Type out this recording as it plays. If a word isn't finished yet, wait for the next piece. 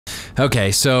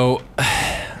Okay, so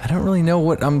I don't really know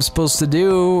what I'm supposed to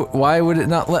do. Why would it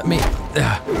not let me?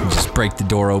 Just break the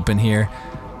door open here.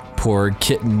 Poor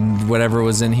kitten, whatever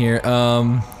was in here.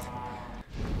 I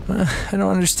don't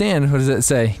understand. What does it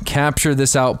say? Capture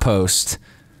this outpost.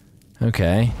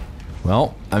 Okay.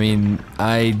 Well, I mean,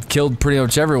 I killed pretty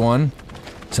much everyone.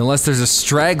 So unless there's a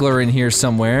straggler in here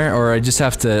somewhere, or I just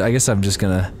have to, I guess I'm just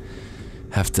gonna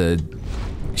have to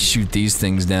shoot these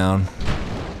things down.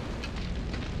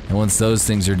 And once those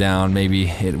things are down, maybe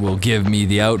it will give me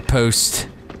the outpost.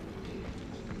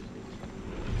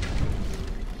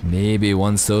 Maybe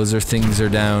once those things are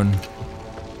down.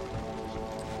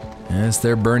 Yes,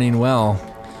 they're burning well.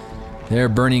 They're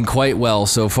burning quite well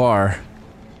so far.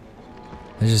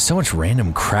 There's just so much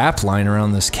random crap lying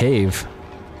around this cave.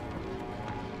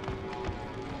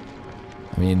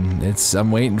 I mean,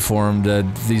 I'm waiting for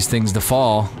these things to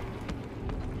fall.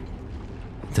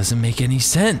 It doesn't make any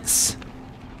sense.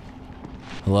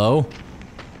 Hello?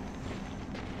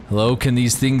 Hello, can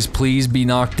these things please be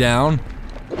knocked down?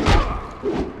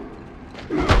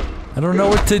 I don't know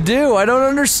what to do, I don't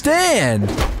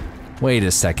understand! Wait a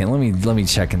second, let me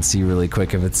check and see really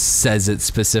quick if it says it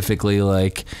specifically,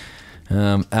 like,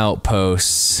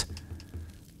 outposts.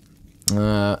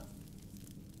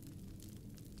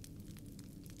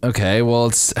 Okay, well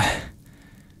it's...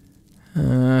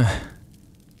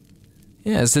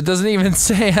 Yes, it doesn't even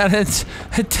say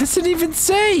it doesn't even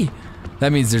say!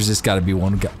 That means there's just gotta be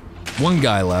one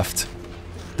guy left.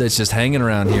 That's just hanging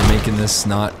around here making this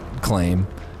not claim.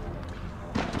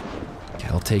 Okay,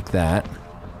 I'll take that.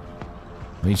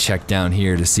 Let me check down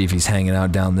here to see if he's hanging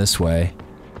out down this way.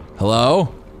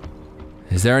 Hello?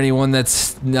 Is there anyone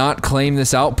that's not claimed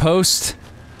this outpost?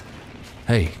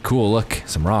 Hey, cool, look,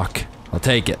 some rock. I'll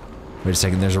take it. Wait a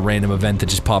second, there's a random event that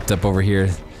just popped up over here.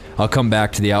 I'll come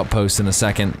back to the outpost in a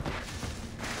second.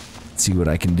 See what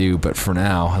I can do, but for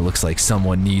now, it looks like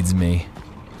someone needs me.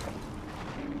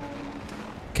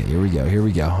 Okay, here we go, here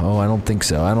we go. Oh, I don't think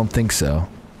so, I don't think so.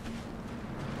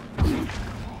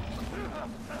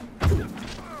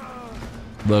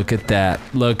 Look at that,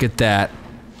 look at that.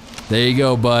 There you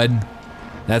go, bud.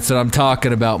 That's what I'm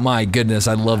talking about. My goodness,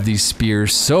 I love these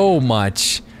spears so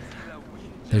much.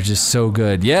 They're just so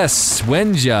good. Yes,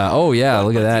 Wenja. Oh yeah,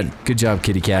 look at that. Good job,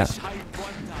 kitty cat.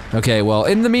 Okay, well,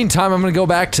 in the meantime, I'm gonna go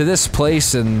back to this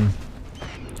place and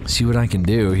see what I can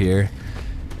do here.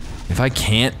 If I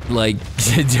can't, like,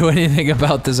 do anything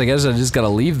about this, I guess I just gotta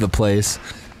leave the place.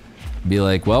 Be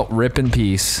like, well, rip in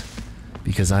peace.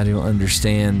 Because I don't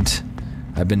understand.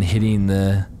 I've been hitting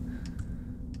the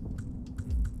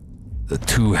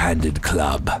two-handed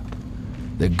club.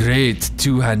 The great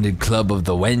two-handed club of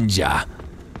the Wenja.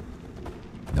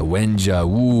 The Wenja,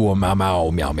 ooh, meow meow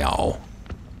meow meow.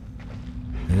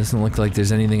 It doesn't look like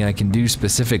there's anything I can do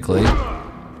specifically.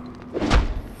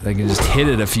 I can just hit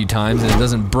it a few times and it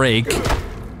doesn't break.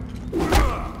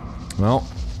 Well,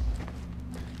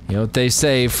 you know what they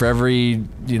say, for every,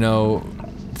 you know,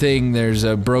 thing, there's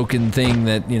a broken thing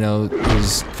that, you know,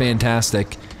 is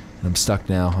fantastic. I'm stuck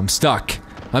now. I'm stuck.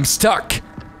 I'm stuck!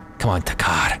 Come on,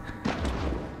 Takar.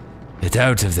 Get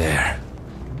out of there.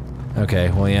 Okay,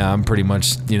 well yeah, I'm pretty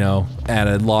much, you know, at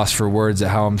a loss for words at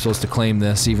how I'm supposed to claim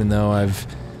this, even though I've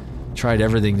tried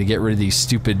everything to get rid of these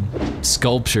stupid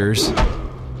sculptures.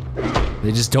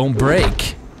 They just don't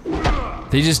break.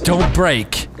 They just don't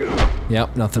break.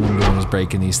 Yep, nothing I'm doing is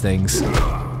breaking these things.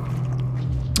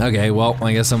 Okay, well,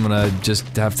 I guess I'm gonna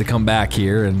just have to come back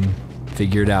here and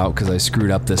figure it out, because I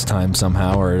screwed up this time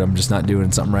somehow, or I'm just not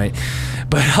doing something right.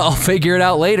 But I'll figure it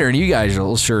out later, and you guys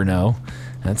will sure know.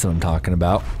 That's what I'm talking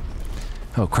about.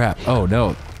 Oh crap, oh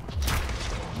no.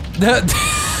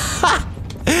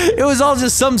 It was all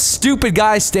just some stupid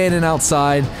guy standing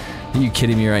outside. Are you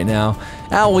kidding me right now?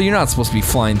 Al, well, you're not supposed to be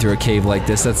flying through a cave like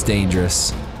this, that's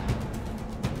dangerous.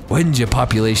 When did your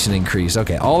population increase?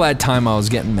 Okay, all that time I was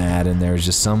getting mad, and there was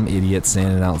just some idiot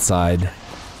standing outside.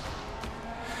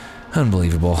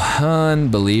 Unbelievable.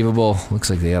 Unbelievable. Looks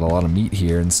like they got a lot of meat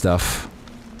here and stuff.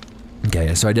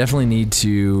 Okay, so I definitely need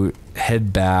to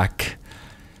head back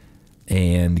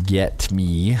and get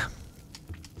me...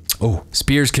 Oh,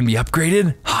 spears can be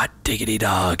upgraded? Hot diggity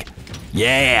dog.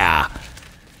 Yeah!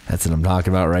 That's what I'm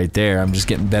talking about right there. I'm just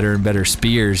getting better and better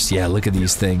spears. Yeah, look at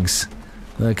these things.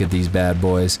 Look at these bad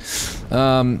boys. So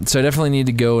I definitely need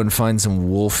to go and find some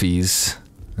wolfies.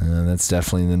 That's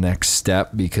definitely the next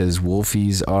step, because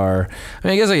wolfies are... I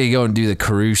mean, I guess I could go and do the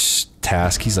Karush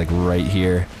task. He's like right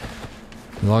here.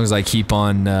 As long as I keep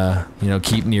on, you know,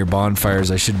 keep near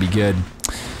bonfires, I should be good.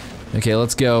 Okay,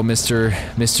 let's go, Mr.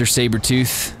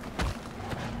 Sabretooth.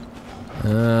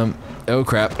 Oh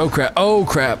crap, oh crap, oh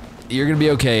crap! You're gonna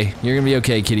be okay. You're gonna be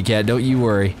okay, kitty cat. Don't you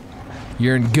worry.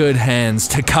 You're in good hands.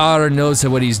 Takara knows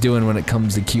what he's doing when it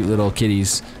comes to cute little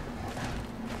kitties.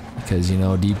 Because, you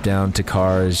know, deep down,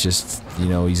 Takara is just, you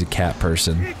know, he's a cat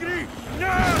person.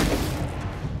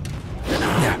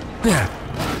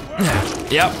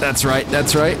 Yep, that's right,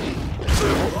 that's right.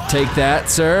 Take that,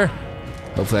 sir.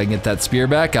 Hopefully I can get that spear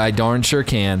back. I darn sure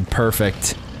can.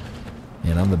 Perfect.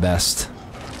 Man, I'm the best.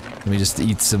 Let me just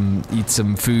eat some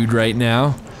food right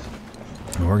now.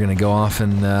 And we're gonna go off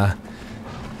and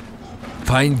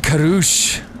find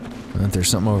Karush. There's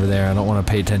something over there. I don't want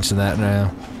to pay attention to that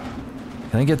now.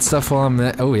 Can I get stuff while I'm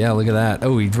there? Oh yeah, look at that.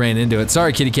 Oh, he ran into it.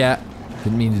 Sorry, kitty cat.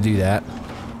 Didn't mean to do that.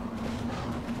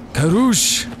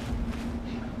 Karush!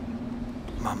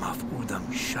 Mammoth udam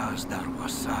shazdar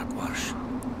wasak warsh.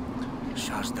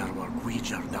 Shazdar war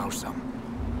guijar dausam.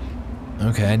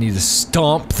 Okay, I need to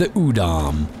stomp the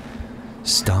udam.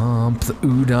 Stomp the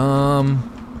udam.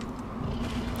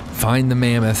 Find the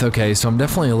mammoth. Okay, so I'm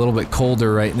definitely a little bit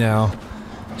colder right now.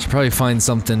 Should probably find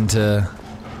something to...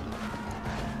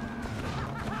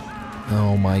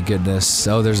 Oh my goodness.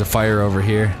 Oh, there's a fire over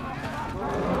here.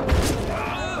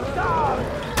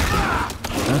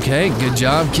 Okay, good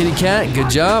job, kitty cat. Good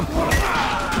job.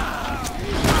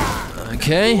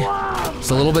 Okay. It's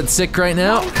a little bit sick right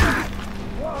now.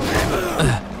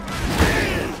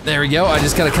 There we go. I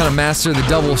just gotta kind of master the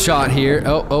double shot here.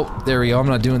 Oh, there we go. I'm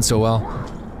not doing so well.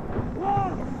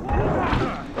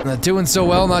 Not doing so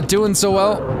well, not doing so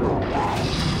well.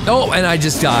 Oh, and I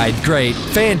just died. Great.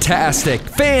 Fantastic.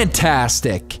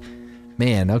 Fantastic.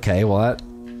 Man, okay, well that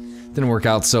didn't work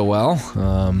out so well.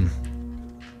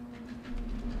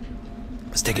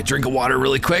 Let's take a drink of water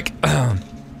really quick.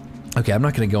 Okay, I'm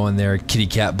not gonna go in there kitty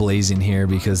cat blazing here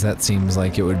because that seems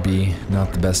like it would be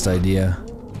not the best idea.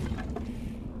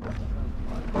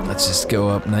 Let's just go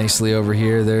up nicely over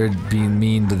here. They're being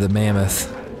mean to the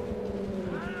mammoth.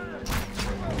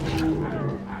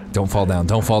 Don't fall down,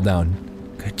 don't fall down.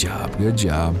 Good job, good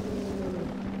job.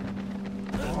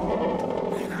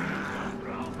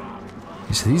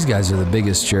 So these guys are the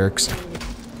biggest jerks.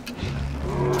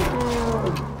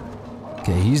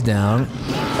 Okay, he's down.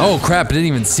 Oh crap, I didn't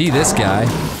even see this guy.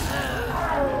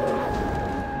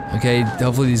 Okay,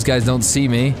 hopefully these guys don't see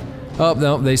me. Oh,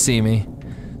 no, they see me.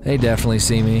 They definitely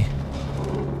see me.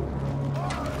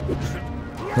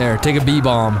 There, take a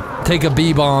bee-bomb. Take a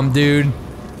bee-bomb, dude.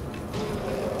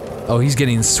 Oh, he's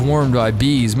getting swarmed by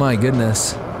bees, my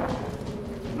goodness.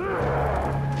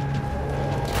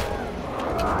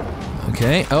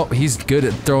 Okay, oh, he's good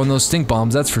at throwing those stink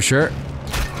bombs, that's for sure.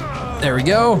 There we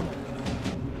go.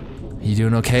 You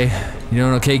doing okay? You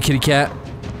doing okay, kitty cat?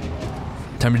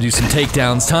 Time to do some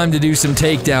takedowns. Time to do some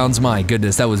takedowns. My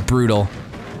goodness, that was brutal.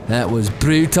 That was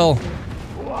brutal.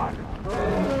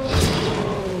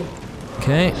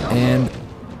 Okay, and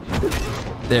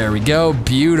there we go.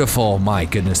 Beautiful. My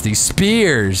goodness, these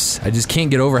spears. I just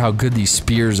can't get over how good these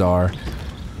spears are.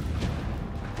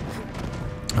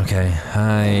 Okay,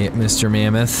 hi, Mr.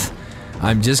 Mammoth.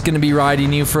 I'm just gonna be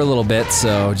riding you for a little bit,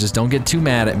 so just don't get too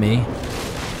mad at me.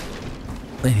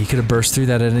 Man, he could have burst through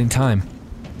that at any time.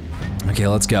 Okay,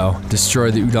 let's go.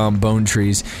 Destroy the udon bone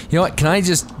trees. You know what, can I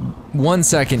just... 1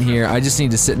 second here, I just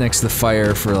need to sit next to the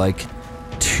fire for like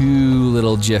 2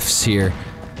 little gifs here.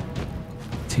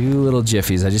 2 little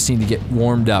jiffies, I just need to get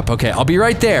warmed up. Okay, I'll be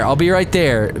right there,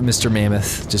 Mr.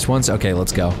 Mammoth. Just once, okay,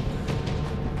 let's go.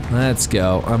 Let's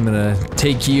go. I'm gonna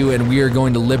take you and we are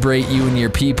going to liberate you and your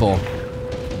people.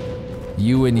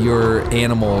 You and your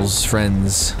animals,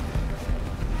 friends.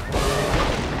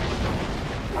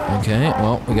 Okay,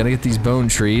 well, we gotta get these bone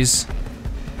trees.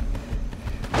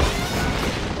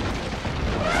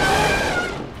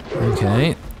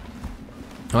 Okay.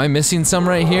 Am I missing some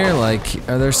right here? Like,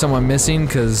 are there someone missing?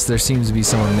 Because there seems to be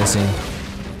someone missing.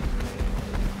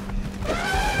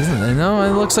 Isn't it? No,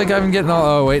 it looks like I'm getting all-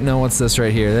 oh wait, no, what's this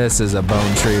right here? This is a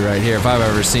bone tree right here, if I've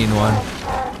ever seen one.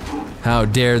 How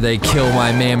dare they kill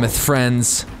my mammoth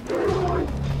friends.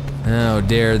 How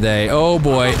dare they. Oh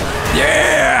boy.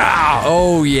 Yeah!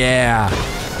 Oh yeah!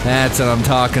 That's what I'm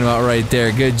talking about right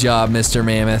there. Good job, Mr.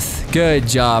 Mammoth. Good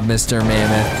job, Mr.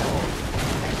 Mammoth.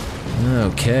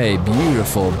 Okay,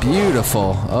 beautiful,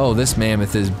 beautiful. Oh, this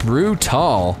mammoth is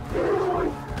brutal.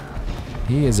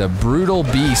 He is a brutal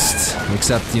beast.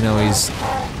 Except, you know, he's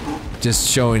just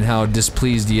showing how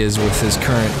displeased he is with his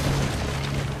current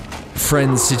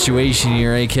friend situation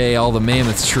here, aka all the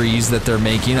mammoth trees that they're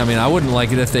making. I mean, I wouldn't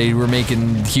like it if they were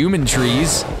making human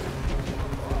trees.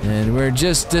 And we're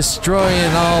just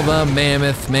destroying all the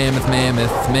mammoth. Oh, there's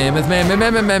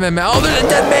a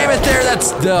dead mammoth there.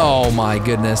 That's, oh my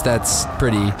goodness, that's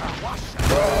pretty.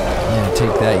 Yeah,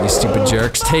 Take that, you stupid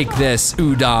jerks. Take this,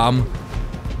 Udam.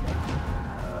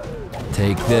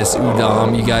 Take this,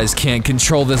 Udam. You guys can't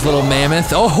control this little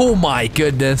mammoth. Oh my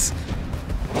goodness.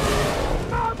 Okay,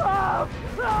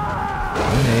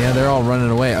 yeah, they're all running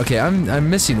away. Okay, I'm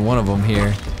missing one of them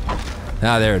here.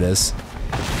 Ah, there it is.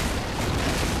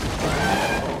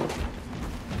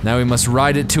 Now we must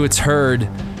ride it to its herd.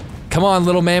 Come on,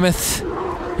 little mammoth.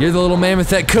 You're the little mammoth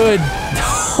that could.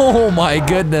 Oh my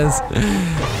goodness.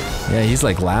 Yeah, he's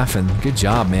like laughing. Good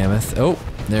job, mammoth. Oh,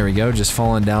 there we go. Just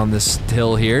falling down this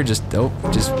hill here. Just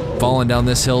falling down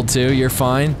this hill too. You're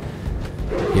fine.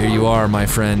 Here you are, my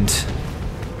friend.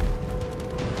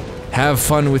 Have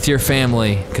fun with your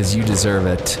family, because you deserve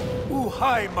it. Ooh,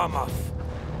 hi, mammoth.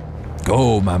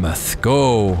 Go, mammoth,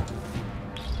 go.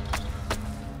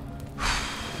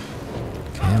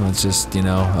 Okay, let's just, you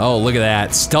know, oh, look at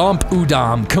that. Stomp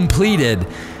Udam completed.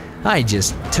 I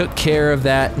just took care of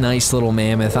that nice little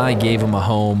mammoth. I gave him a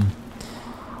home.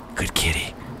 Good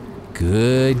kitty.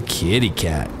 Good kitty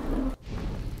cat.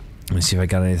 Let me see if I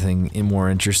got anything more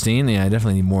interesting. Yeah, I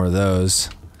definitely need more of those.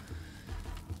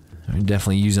 I'm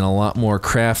definitely using a lot more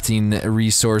crafting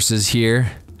resources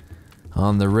here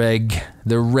on the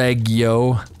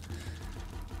regio.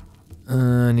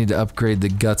 I need to upgrade the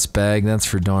guts bag, that's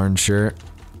for darn sure.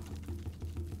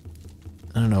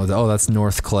 I don't know, oh, that's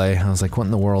North Clay. I was like, what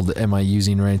in the world am I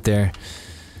using right there?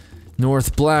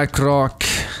 North Blackrock.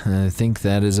 I think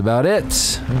that is about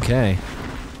it. Okay.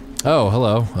 Oh,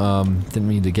 hello. Didn't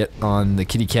mean to get on the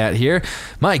kitty cat here.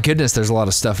 My goodness, there's a lot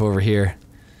of stuff over here.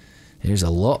 There's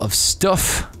a lot of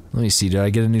stuff. Let me see, did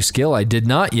I get a new skill? I did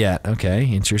not yet. Okay,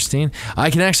 interesting. I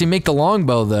can actually make the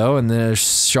longbow though, and there's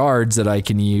shards that I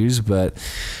can use, but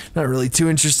not really too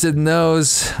interested in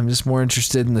those. I'm just more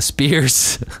interested in the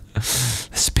spears. The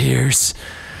spears.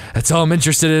 That's all I'm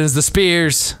interested in is the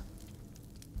spears.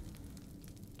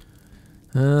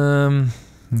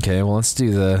 Okay, well let's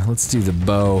do the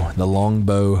bow, the long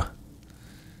bow.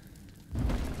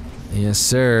 Yes,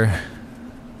 sir.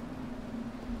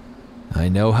 I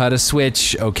know how to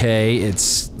switch, okay,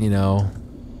 it's, you know,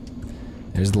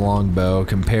 there's the longbow,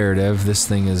 comparative. This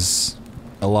thing is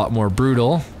a lot more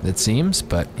brutal, it seems,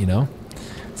 but, you know,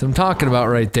 that's what I'm talking about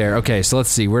right there. Okay, so let's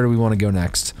see, where do we want to go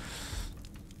next?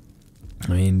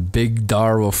 I mean, Big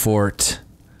Darwa Fort.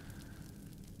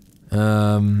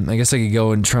 I guess I could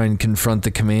go and try and confront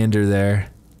the commander there.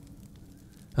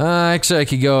 Actually I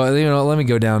could go, you know, let me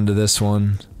go down to this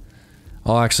one.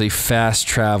 I'll actually fast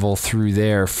travel through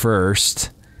there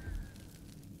first.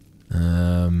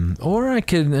 Or I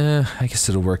could, I guess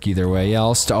it'll work either way. Yeah,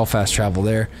 I'll fast travel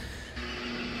there.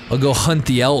 I'll go hunt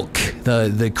the elk,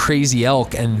 the crazy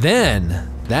elk, and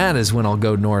then that is when I'll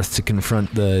go north to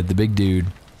confront the big dude.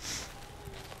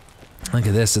 Look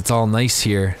at this, it's all nice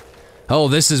here. Oh,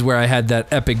 this is where I had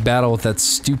that epic battle with that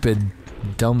stupid,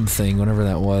 dumb thing, whatever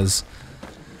that was.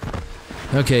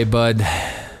 Okay, bud.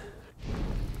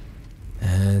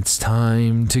 It's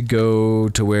time to go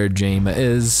to where Jaima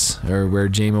is, or where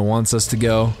Jaima wants us to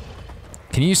go.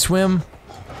 Can you swim?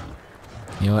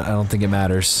 You know what, I don't think it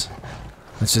matters.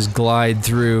 Let's just glide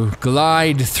through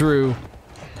the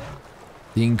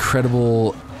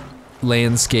incredible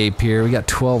landscape here. We got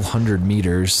 1,200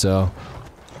 meters, so...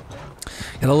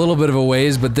 got a little bit of a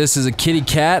ways, but this is a kitty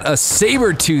cat, a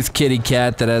saber-toothed kitty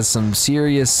cat that has some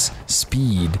serious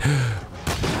speed.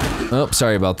 Oh,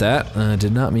 sorry about that.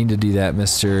 Did not mean to do that,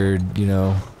 Mr. You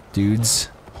know, dudes.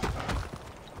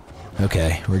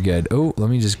 Okay, we're good. Oh, let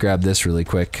me just grab this really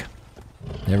quick.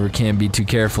 Never can be too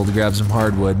careful to grab some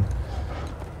hardwood.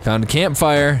 Found a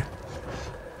campfire.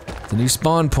 It's a new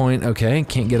spawn point. Okay,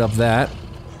 can't get up that.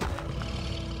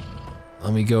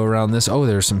 Let me go around this. Oh,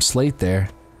 there's some slate there.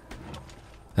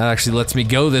 That actually lets me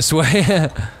go this way.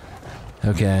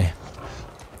 Okay.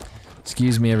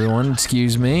 Excuse me, everyone.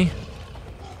 Excuse me.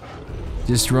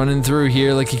 Just running through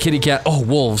here like a kitty cat. Oh,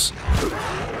 wolves.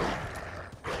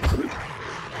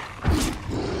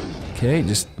 Okay,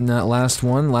 just not last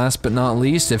one. Last but not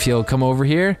least, if you'll come over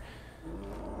here.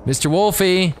 Mr.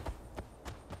 Wolfie.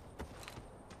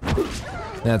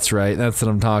 That's right, that's what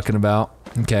I'm talking about.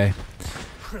 Okay.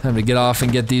 Time to get off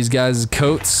and get these guys'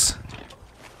 coats.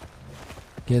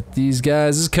 Get these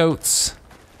guys' coats.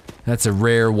 That's a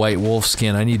rare white wolf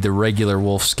skin. I need the regular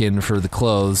wolf skin for the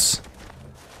clothes.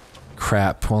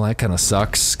 Crap. Well, that kind of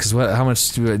sucks. Cause what? How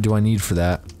much do I need for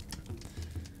that?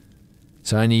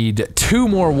 So I need 2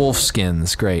 more wolf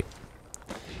skins. Great.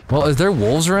 Well, is there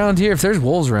wolves around here? If there's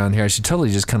wolves around here, I should totally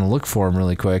just kind of look for them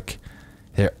really quick.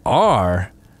 There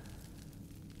are.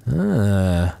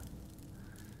 I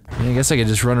guess I could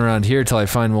just run around here till I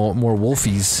find more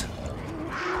wolfies.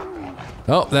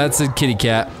 Oh, that's a kitty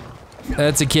cat.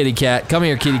 That's a kitty cat. Come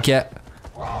here, kitty cat.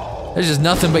 There's just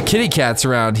nothing but kitty cats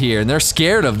around here, and they're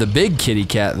scared of the big kitty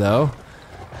cat, though.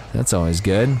 That's always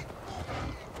good.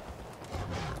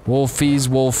 Wolfies,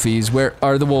 wolfies, where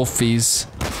are the wolfies?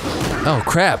 Oh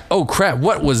crap,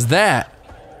 what was that?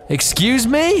 Excuse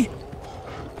me?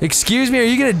 Excuse me, are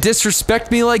you gonna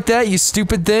disrespect me like that, you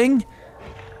stupid thing?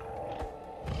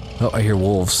 Oh, I hear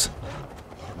wolves.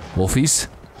 Wolfies?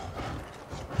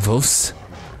 Wolves?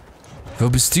 Wo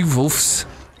bist du, wolves?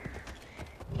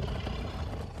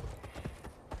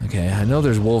 Okay, I know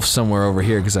there's wolves somewhere over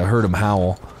here because I heard them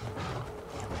howl.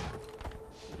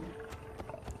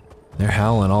 They're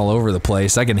howling all over the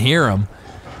place. I can hear them.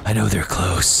 I know they're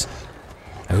close.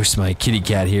 I wish my kitty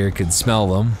cat here could smell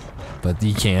them, but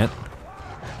he can't.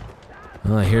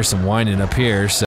 Well, I hear some whining up here, so